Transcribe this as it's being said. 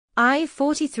I,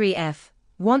 43F,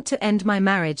 want to end my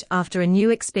marriage after a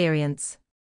new experience.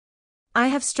 I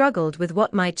have struggled with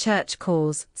what my church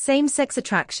calls same-sex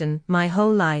attraction my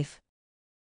whole life.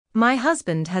 My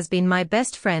husband has been my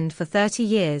best friend for 30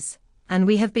 years, and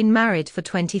we have been married for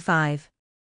 25.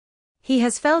 He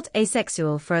has felt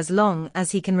asexual for as long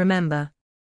as he can remember.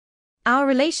 Our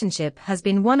relationship has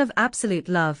been one of absolute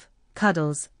love,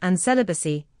 cuddles, and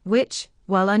celibacy, which,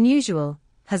 while unusual,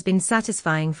 has been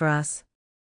satisfying for us.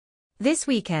 This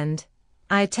weekend,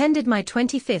 I attended my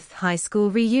 25th high school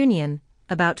reunion,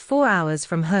 about 4 hours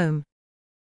from home.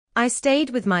 I stayed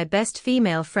with my best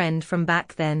female friend from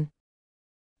back then.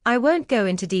 I won't go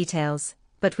into details,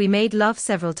 but we made love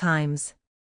several times.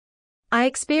 I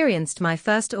experienced my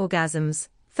first orgasms,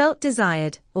 felt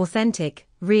desired, authentic,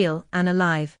 real, and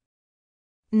alive.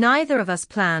 Neither of us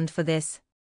planned for this.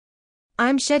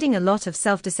 I'm shedding a lot of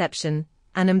self-deception,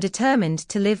 and am determined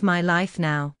to live my life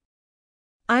now.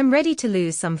 I'm ready to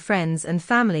lose some friends and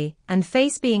family and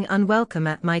face being unwelcome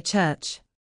at my church.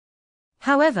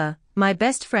 However, my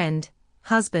best friend,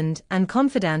 husband, and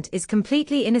confidant is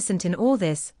completely innocent in all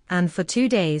this, and for 2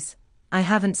 days, I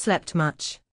haven't slept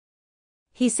much.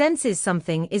 He senses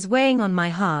something is weighing on my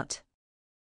heart.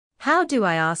 How do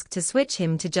I ask to switch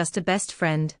him to just a best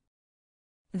friend?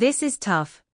 This is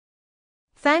tough.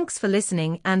 Thanks for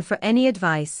listening and for any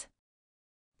advice.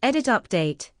 Edit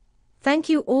update. Thank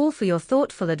you all for your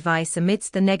thoughtful advice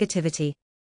amidst the negativity.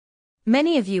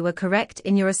 Many of you were correct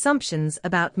in your assumptions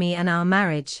about me and our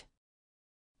marriage.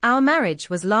 Our marriage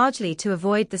was largely to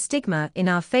avoid the stigma in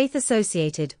our faith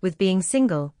associated with being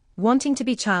single, wanting to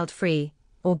be child-free,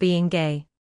 or being gay.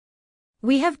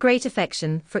 We have great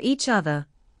affection for each other,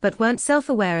 but weren't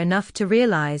self-aware enough to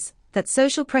realize that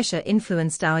social pressure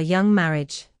influenced our young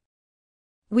marriage.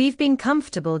 We've been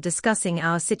comfortable discussing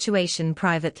our situation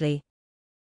privately.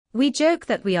 We joke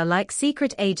that we are like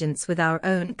secret agents with our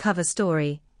own cover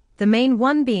story, the main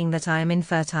one being that I am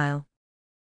infertile.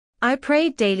 I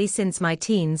prayed daily since my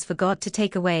teens for God to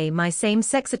take away my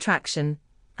same-sex attraction,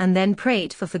 and then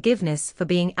prayed for forgiveness for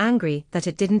being angry that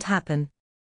it didn't happen.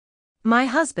 My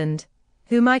husband,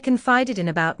 whom I confided in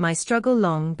about my struggle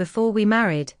long before we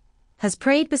married, has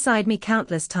prayed beside me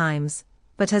countless times,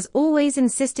 but has always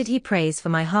insisted he prays for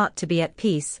my heart to be at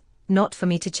peace, not for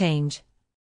me to change.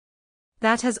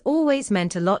 That has always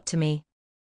meant a lot to me.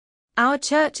 Our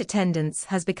church attendance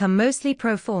has become mostly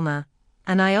pro forma,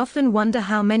 and I often wonder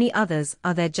how many others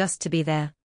are there just to be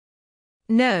there.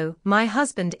 No, my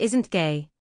husband isn't gay.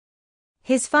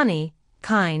 He's funny,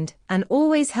 kind, and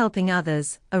always helping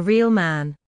others, a real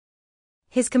man.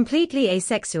 He's completely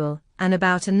asexual, and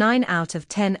about a 9 out of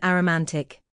 10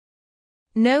 aromantic.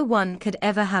 No one could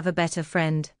ever have a better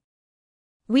friend.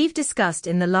 We've discussed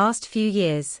in the last few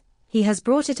years, he has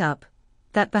brought it up,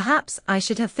 that perhaps I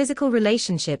should have physical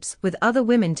relationships with other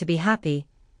women to be happy,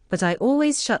 but I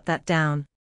always shut that down.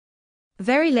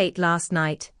 Very late last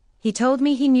night, he told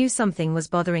me he knew something was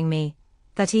bothering me,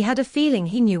 that he had a feeling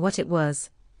he knew what it was,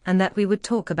 and that we would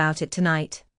talk about it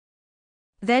tonight.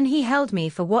 Then he held me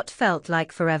for what felt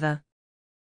like forever.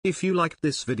 If you liked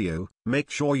this video, make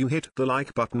sure you hit the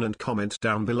like button and comment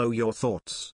down below your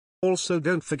thoughts. Also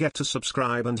don't forget to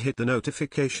subscribe and hit the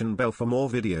notification bell for more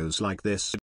videos like this.